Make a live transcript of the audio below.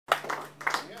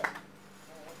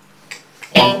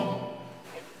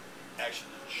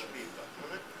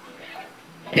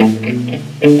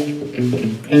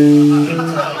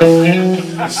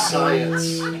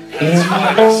Science. That's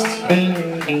finest.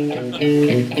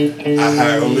 I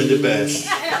hire only the best.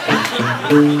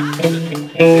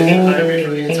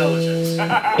 Artificial intelligence.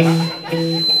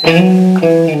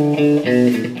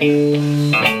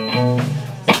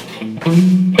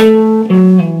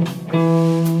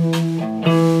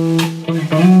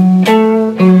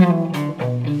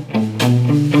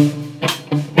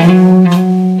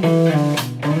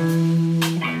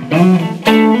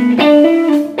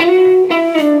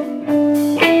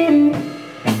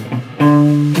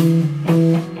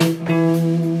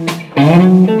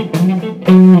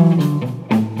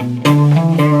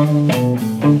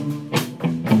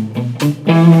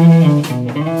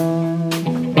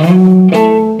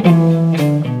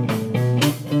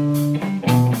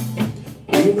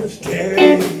 We must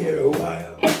tarry here a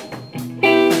while.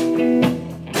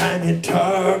 Tiny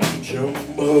talk,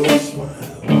 jumbo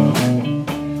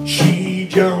smile. She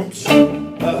jumps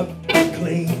up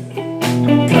clean.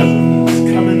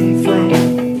 Cousins coming from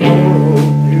poor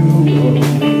old New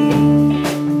Orleans.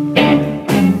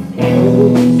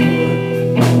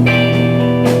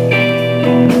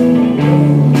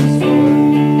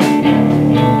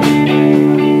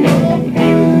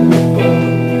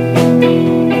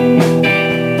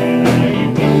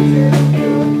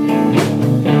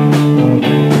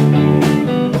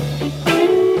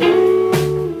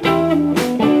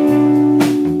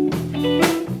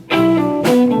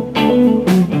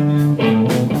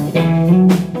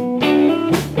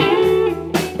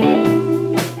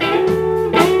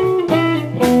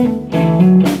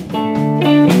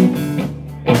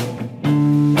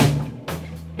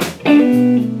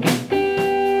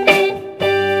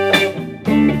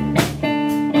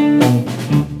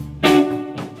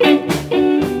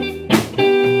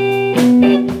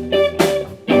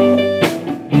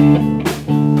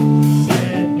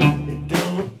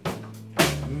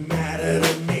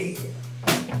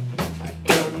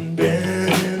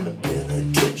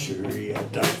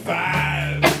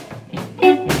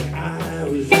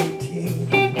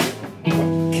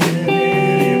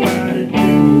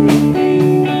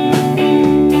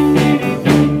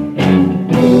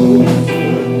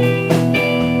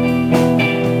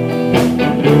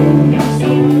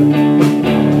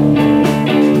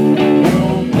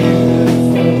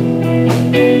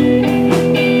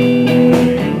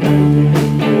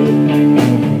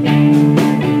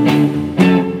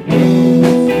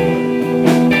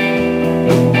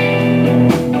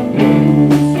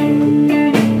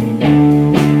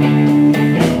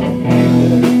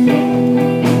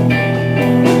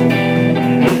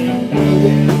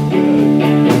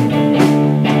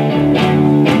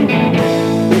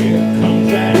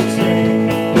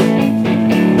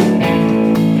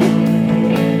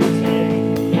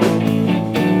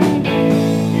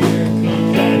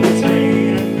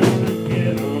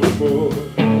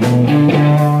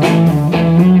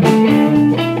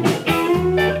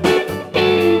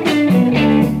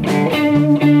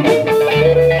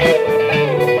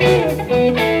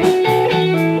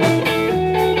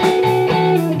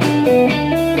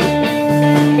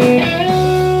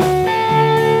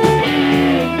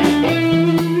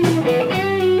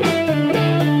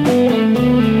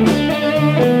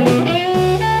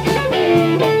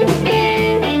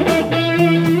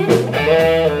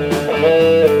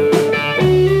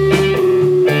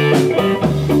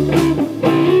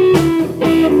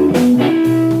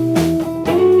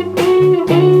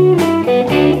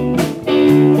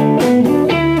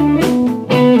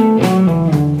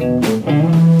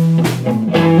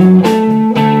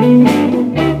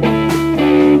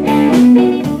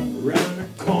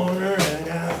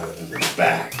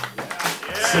 Back.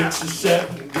 6 or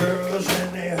 7 girls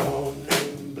and they all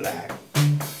named Black.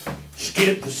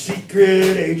 Skip the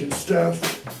secret agent stuff.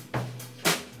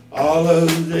 All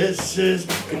of this is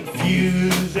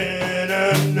confusing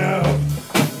enough.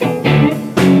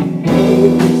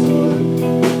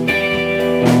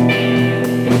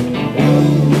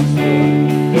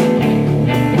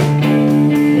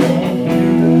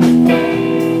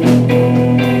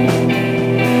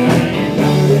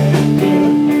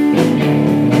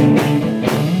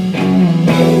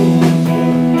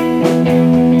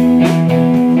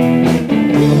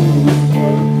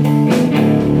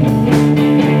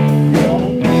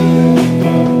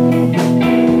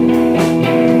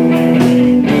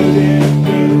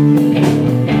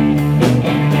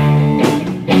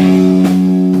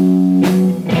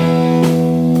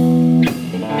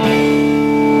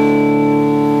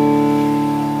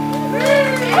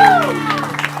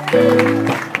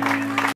 Woo!